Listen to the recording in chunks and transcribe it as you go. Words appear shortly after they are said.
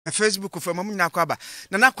Facebook from Mamuna Kwaba.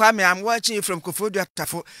 Nana Kwame, I'm watching you from Akufo-Addo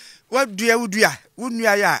Tafo. What do you do? Wouldn't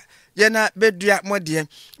ya? Yena bedria mo de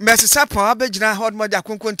mesi sapon abegina hod mo de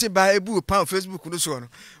akonkonte ba ebu pa Facebook no so no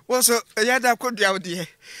wo so yada kodua de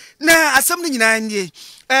na asem no nyina nie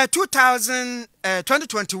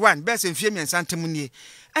 2021 best in fie miensantem nie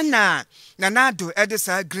ana nanado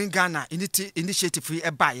edisa Green Ghana initiative free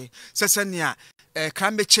ebaye sesenia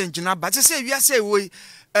climate change na ba se wia se wo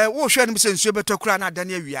hwe no se nsuo betokura na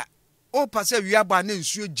adane awia o pase wia ba na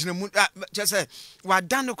nsuo gina mu se wa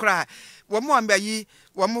dan kura wo mo ambayi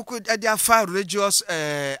wo mo ko ade afa religious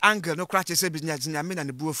angle no kura se business na me na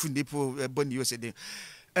ne buofu ndipo boni yosede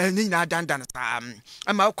ni na dandan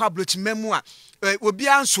ama kwa blochi memu a obi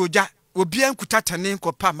ansoja obi ankutatane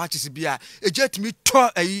nkopa matches bia ejetimi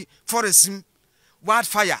to ayi forest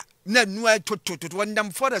wildfire na nuwa to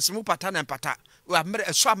wondam forest mu pata na pata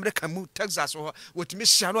America mu Texas wotimi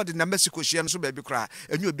hia no de na Mexico hia no so ba bi kra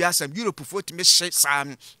enyu obi asam Europe fo timi hye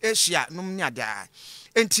sam Asia no nyada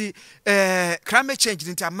enti climate change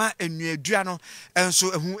nti ama enuadua no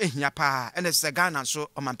enso ehu ehia pa ene se Ghana so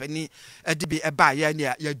omampani de bi eba ya ne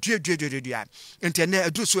ya duadua enti na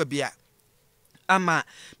edu so bia ama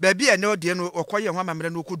baby e no de no okoye ho amamre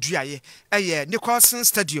no okoduaye eye Nicholson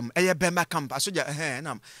Stadium eye Bema Camp asoja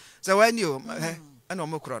nam so wani o ana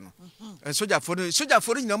omokro no soja for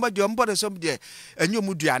nyina ma de ombo de so de enyo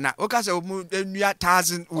mudua na o ka se omu enua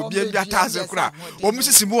 1000 obi enua 1000 kura omu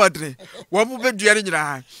sisimu odre wo mu bedua ne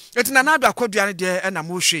nyina etina na ado akodua ne de na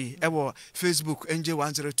mo hwe e wo Facebook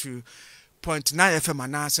NJ102.9 FM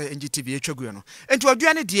anase Angeltv etwagu no enti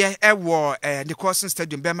odua ne de e wo Nicholson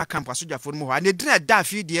Stadium Bema Camp asoja for mo ho na dina da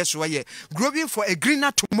fi de so ye growing for a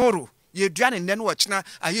greener tomorrow ye duane nne no wachina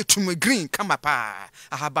ayetum green kama pa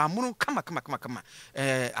ahaba munu kama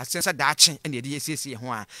asensa daache ene ye siesie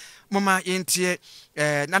ho a mama yentie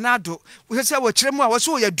nanado wo se wo kiremu a wo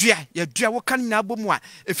so ye dua wo kan na abomu a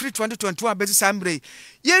efiri 2021 bezi sambre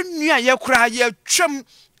ye nua ye kura ye twam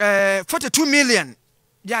 42 million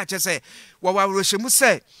ya chese wo wawrohemu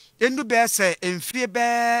se endu be se emfie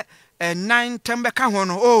be 9 tembe ka ho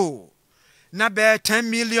no na be 10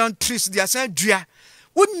 million trees dia se dua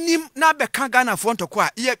Unim na beka Ghana fo ntoko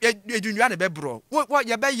a ye dunua ne bebro wo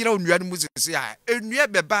ye be yira onua no musisi a enua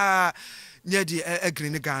beba near the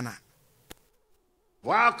Green Ghana.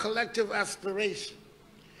 Our collective aspiration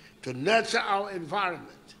to nurture our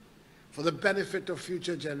environment for the benefit of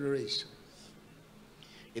future generations.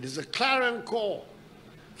 It is a clarion call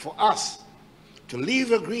for us to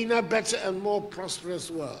leave a greener, better and more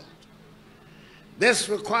prosperous world. This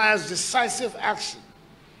requires decisive action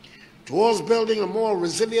towards building a more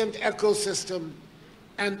resilient ecosystem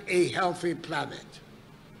and a healthy planet.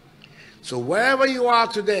 So wherever you are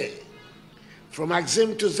today, from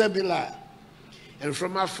Axim to Zebila, and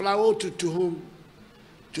from Aflao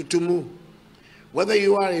to Tumu, whether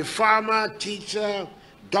you are a farmer, teacher,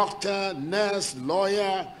 doctor, nurse,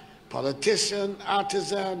 lawyer, politician,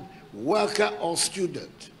 artisan, worker, or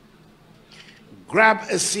student, grab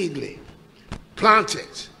a seedling, plant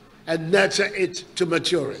it, and nurture it to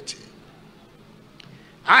maturity.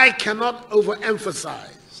 I cannot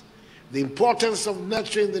overemphasize the importance of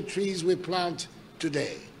nurturing the trees we plant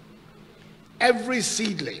today. Every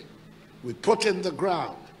seedling we put in the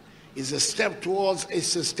ground is a step towards a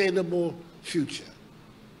sustainable future.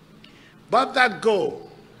 But that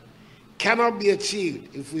goal cannot be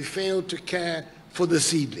achieved if we fail to care for the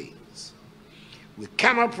seedlings. We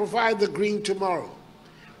cannot provide the green tomorrow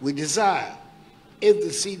we desire if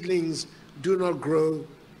the seedlings do not grow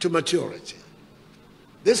to maturity.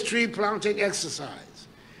 This tree planting exercise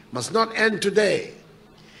must not end today.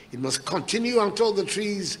 It must continue until the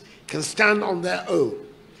trees can stand on their own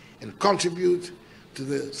and contribute to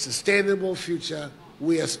the sustainable future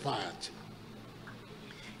we aspire to.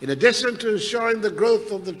 In addition to ensuring the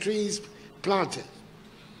growth of the trees planted,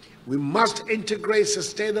 we must integrate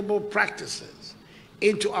sustainable practices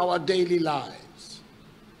into our daily lives.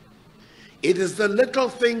 It is the little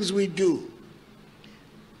things we do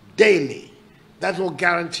daily that will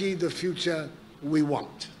guarantee the future we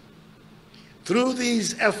want. Through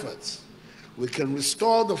these efforts, we can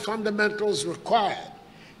restore the fundamentals required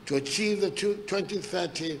to achieve the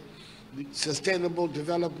 2030 Sustainable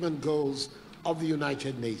Development Goals of the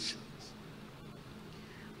United Nations.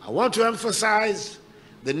 I want to emphasize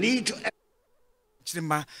the need to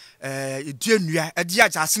chirima eduanua adi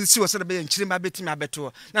ajasin si wose be chirima betimi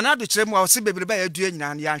abeto na na do chirima wo se bebre ba edua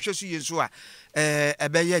nyina ya hweso yeso a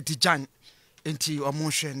ebe ye dijan enti omo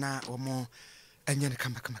hwe na omo enye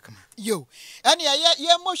kama yo ene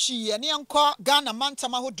ye moshi ene enko Ghana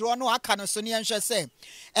mantama hodro no aka no so ne enhwe se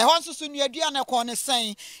ho nso so nuadua na ko ne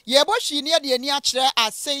sen ye boshi ne de ani akere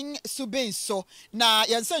asen suben so na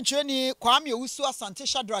yensanchweni Kwame Owusu Asante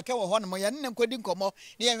Shadrack wo ho no ye ne nkodi nkomo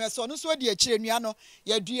ne yenhwe so no so de akire nua no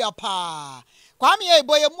ye dua pa Kwame e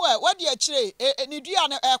boye mu e wadi akire ne dua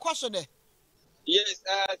no kwaso de. Yes,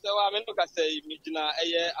 so I mean to say midina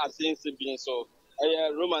asen suben so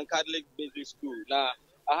Roman Catholic Basic School. Now,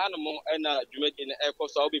 I had more and Jamaican air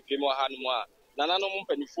course. I'll be paying more hand more. Nana no more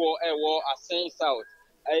penny for a war Asen South,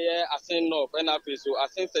 Asen North, and so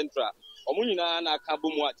Asen Central. Omunina and a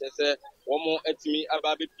Kabumu, I say, one more at me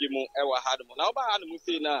about Pimo, ever had more. Now, by Hanamu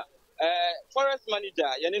say now, forest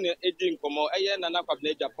manager, Yanin Edin Como, Nana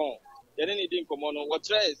Pabne Japan, Yanin Edin Como, what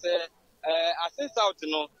say, Asen South,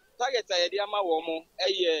 no. Target Ayama Womo,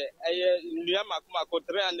 Niama Kumako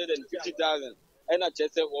 350,000. And I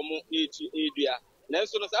just said, each area.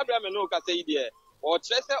 Nelson Abraham no Cassadia, or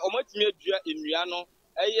Chester, or much mere in Riano,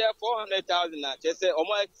 a year 400,000. I just said, or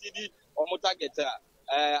more CD, or more target,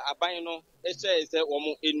 Abino,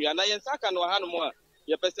 Omo in Riana, and Saka no Hanuma,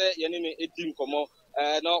 Yapese, Yanini 18 Como,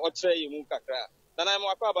 no, or Trey Mukakra. Then I'm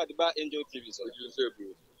about the bar Angeltv. So you say,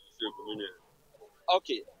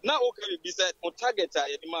 okay, now okay, be said, or target,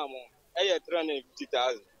 Yamamo, a year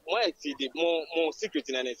 350,000. More exceeded, more secret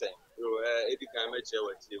in anything. It can make sure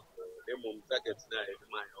what you target now,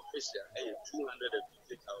 my official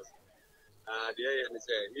 250,000. The area is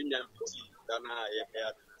a Indian PT, Dana,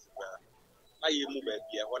 I move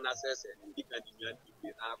here, one assess and he can be an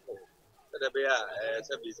apple. But the bear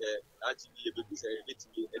service actually a bit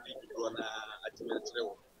every one at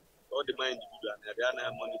all the mind and Adana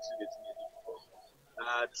monitoring it.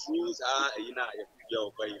 Truths are in a year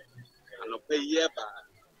by and pay year back.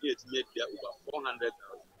 It made there over 400,000.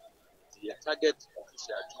 The target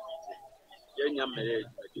official TBJ. Young married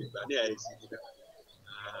Ghanaian is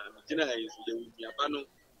Gina is the Yabano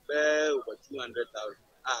bear over 200,000.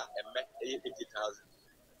 And 80,000.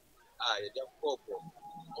 The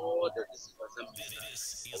all the district assembly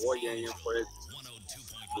or young forest.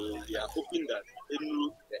 We are hoping that in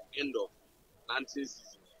the end of planting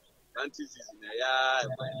season,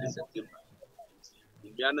 by September,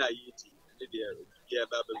 in Ghana, yeah,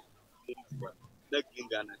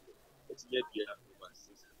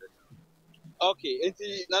 okay, it's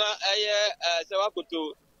Nana Sawakuto,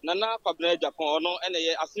 Nana Pabne Japan, and a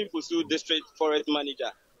Asimfusu district forest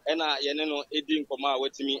manager, and I Edin Koma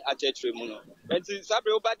with me at Chetrimuno. And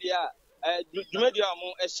Sabri Obadia,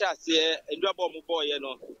 Jumediamo, a chassis, a double boy,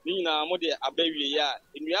 Nina Modia Aberia,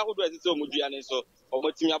 in Yahoo, so Mudian, so, or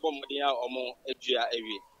Motimia Bomodia or more Edria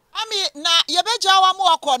area. Na yebeja wa mu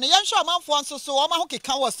akọ ne yenhwe amanfo nso so o ma ho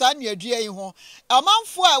keka wo sa ne adua yi ho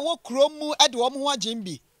amanfo a wo krom mu de wo ho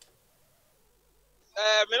agimbi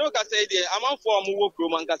me no ka say dey amanfo mu wo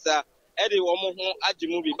krom ankasa de wo ho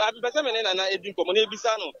agimu bi ba pese me na edin komo na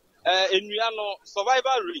ebisa no enua no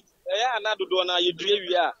survival rate ya na dodo na yedua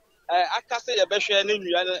wi a akase yebehwe na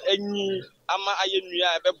enua no anyi ama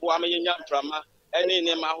ayenua ebebo ama yenya mprama ene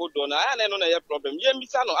ne ma hodo na ya na no na ye problem ye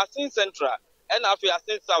mbisa no Asin Central and after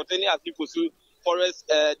Asin South, any Asimfusu forest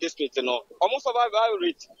district, almost survival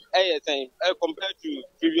rate compared to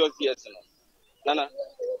previous years. Nana,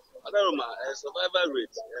 survival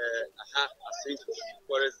rate, Asimfusu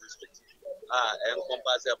forest district,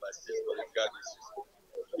 encompassed by state political issues.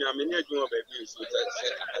 I mean, you know, it's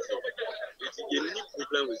a unique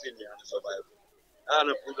problem within the survival. I have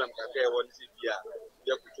a problem can one CBR,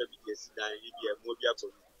 you have to be a Sinai, a Mobia.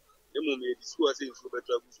 The moment this was in super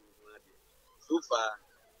trouble. So far,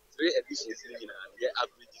 3 editions in the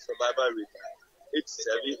average survival rate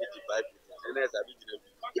 87-85%, and as a 85%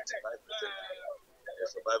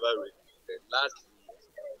 survival rate last year,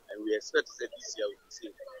 and we expect to say this year will be the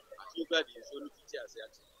same. I think that is only teachers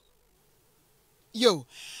actually. Yo.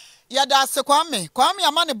 Yada se Kwame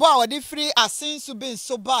amane bo a wode free Asin Suben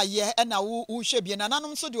so ba ye na wo hwebie na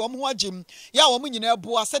nanom so de wo ho agim ya wo nyina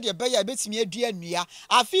bo ase de be ya betimi adua nnua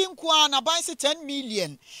afi nko na ban se 10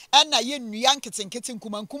 million na ye nnua nketenkete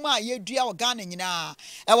nkumankuma a ye dua wo Ghana nyina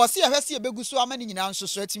e wo se ye hwese ye begu so amane nyina nso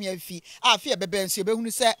so atimi afi afi e bebe nso ye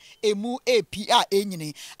behunu se emu APA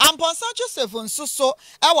enyini amponsa Joseph nso so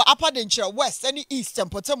e wo Apadenkyere West ani East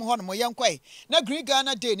Tempotem ho no mo yenkoi na Green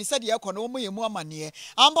Ghana Day ni se de ye kɔ no mo yemu amane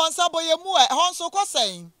amponsa boye mu e hon so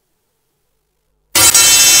kwasɛn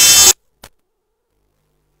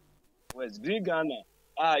West Green Ghana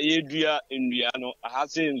yedua nnua no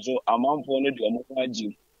ahase nso amanfo no de omo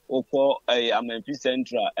agim okɔ Amamfi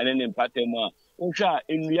Central ene ne mpatem a wohwa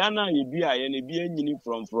nnua na yedua ye ne bi anyini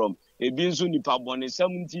from ebi nso nipa bɔne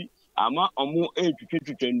 70 ama omo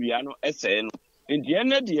etwetwetwa nnua no ɛsɛe no in the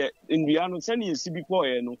end the Indiano send you see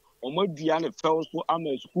before no or Diana fells for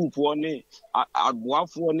Amer school for ne at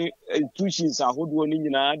Wafone institutions are hold one in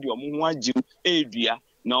your Mwajim Abia.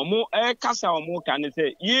 No more air casa or more can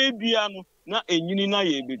say, ye biano, not a unina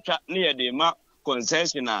ye be trapped near the mark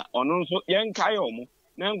concession or also young Kayomo,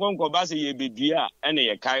 Nangon Gobasi ye be dear and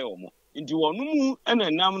a Kayomo. Into one and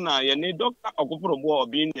a namna, ye doctor or war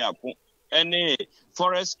being your and a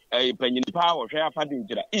forest a penny power share party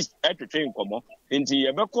to the east at the train como into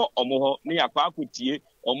Yabako or Moho near Pakuti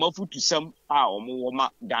or Mofu to some or more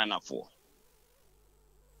Ghana for.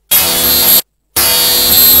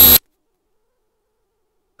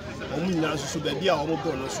 So baby, I almost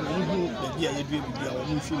born so baby, I do be our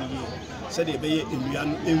movie. Said they be in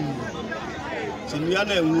Mian Emu. So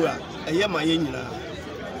Miana Emua, a year my yenna.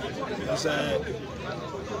 As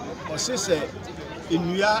I say,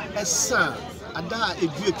 in Mia a son, a da a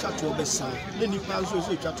dear cat to a son, then you pass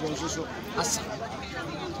also cat also as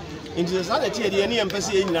in the society, the any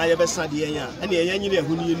embassy in Ayabasa, the Aya, and the Ayanya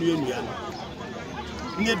who knew Mian.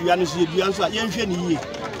 Near the Yanis, the answer, Yan.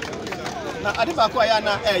 Na ade ba kwa ya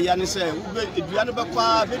na ya ne se edua no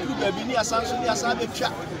bekwa bedu ba bi ni asanso ni asa betwa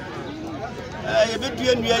ye bedu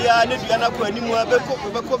enua ya ne dua na kwa animu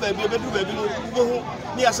beko ba bi bedu ba bi no bohu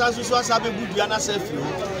ni asanso so asa bebu dua na sa fi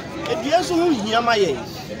edua so hu hia ma ye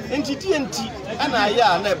enti die enti ana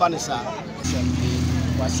ya na e ba ne sa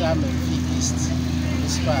wasama East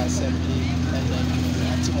Municipal Assembly and then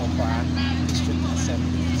Atimopa District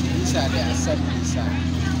Assembly. These are the assemblies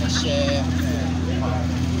that share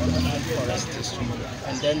Forest District,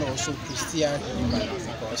 and then also Christian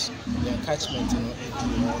because the catchment in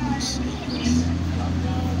all these areas.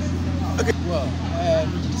 Okay. Well,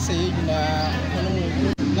 say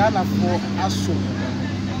Ghana for ASO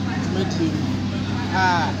medley.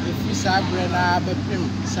 If we say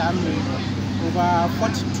over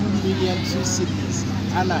 42 million cities,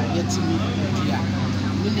 and yet me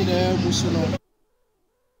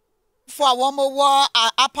for one more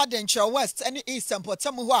upper denture west and east and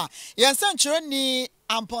Potamuwa. Yansan Churni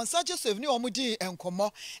and Ponsa Joseph ni omudi and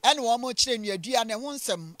Como and one more chain your dear and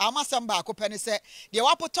wonsome. Amasamba Copenise, the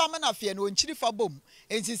Wapotamana Fian when chili for boom.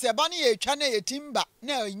 And since a bunny a channel a timber,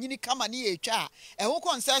 no, yini kamani a cha, a whole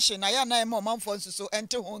concession, I am more months so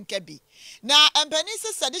enter home kebi. Now, and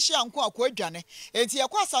Penisa Sadisha and Quaquajane, and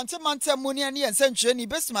Tiaqua Santa Manta Muniani and Century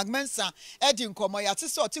Best Magmensa, Edin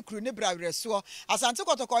Comoyatiso to Crunibra Resor, as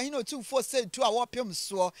Antocohino 2 said to our pium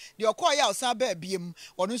so, the Okoya Sabe beam,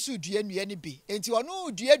 or no su any be, and to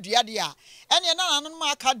no dear dia, and an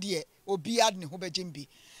mark dear, or be adni Hubejimbi.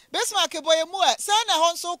 Best market boy more, Sana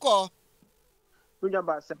Hon so call.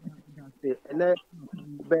 And then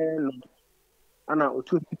Ben Anna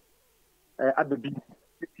Otu at the beach,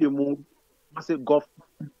 you move, massive golf.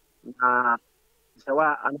 So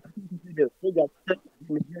I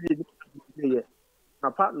my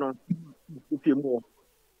partner, if you more.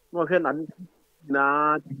 No,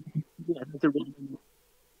 na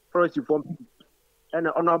first you form and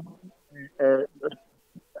on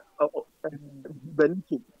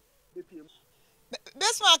Benito.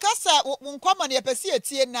 Best man, Cassa won't come on your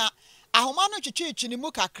Pessia na. Ahomano chichi ni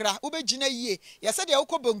mu kakra ubegina yie ya said ya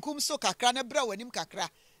ukobonkum so kakra na bra wanim kakra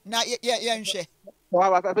na ye nhwe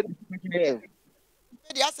Wa ba dey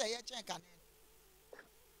asa ye chen kan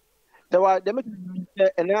there were the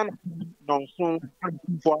and nonson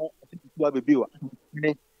for baby wa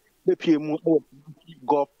the PM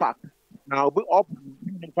golf park now be up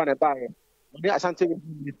in front of bar they asante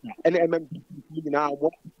and MM now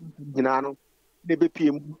what no the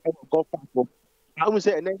PM golf park I would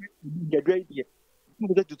say, and then get ready. You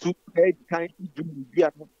get to 2 kind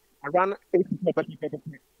of around 80%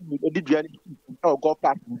 did you go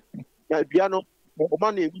back? Piano,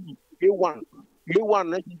 money, A1,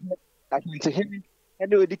 I can say,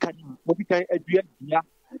 anyway, the kind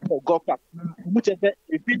of go back. Which is a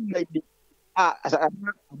bit like as a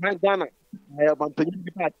man Ghana, I have been paying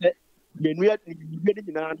the part that when we are getting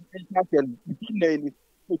in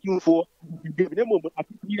looking for the moment I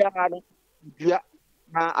feel that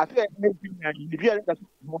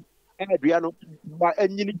Adriano,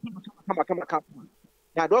 and you need to come.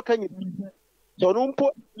 Now, what can you do? So, don't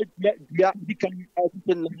put the becoming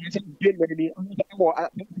Germany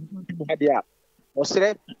or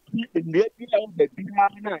say,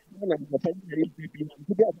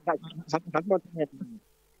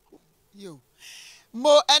 you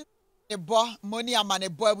more and Bo money amane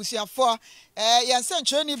boy abusuafo yense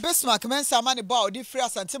ntwere Bismarck mensa amane boy odi free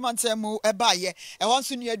asantemantem ebaye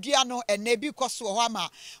wonso nuadua no ene bi koso ho ama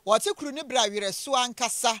wote kru ne bra wire so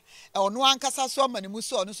ankasa ono ankasa so amane mu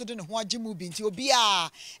so ono so de ne ho agemu bi nti obi a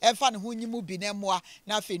emfa ne ho nyimu bi na moa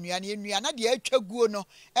na afenua ne enua na de atwaguo no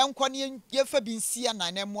enko ne yefa bi nsia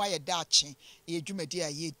na ne moa ye daache ye dwumadi a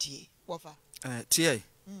ye die wofa tie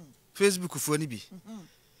Facebook fo ni bi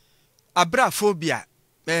abra phobia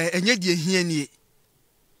enye die hianie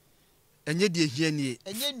enye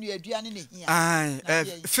nuadua ne hia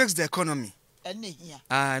fix the economy enne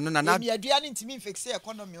hia no na nuadua ne ntimi fix the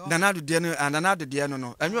economy nanado de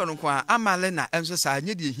no enwe ono kwa amale na enso sa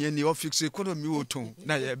enye die hianie o fix economy wo ton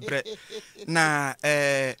na ye bre na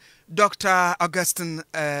Dr.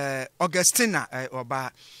 Augustina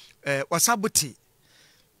oba wasabuti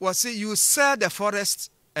was you sell the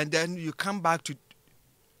forest and then you come back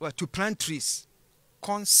to plant trees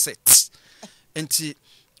concept enti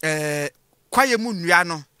kwaye mu nua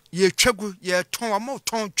no ye twagu ye ton amo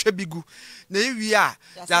ton twabigu na ewi a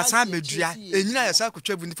ya san medua enyina ya sa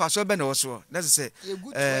kotwabu ni fa so be na wo so na say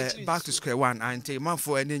back to square one ante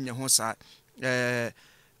manfo ene nya ho sa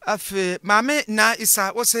afi mame na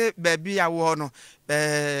isa wo se baby ya wo no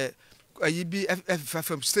ayi bi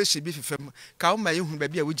FM station bi FM ka o ma yehunu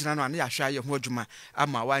baby a wo gina no an ya hwa ye ho adwuma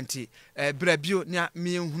ama wanti bra bio na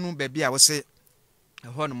me hunu baby a wo se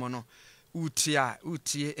hono no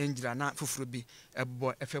utie engira na foforo bi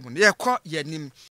ebo FM no ye kɔ yanim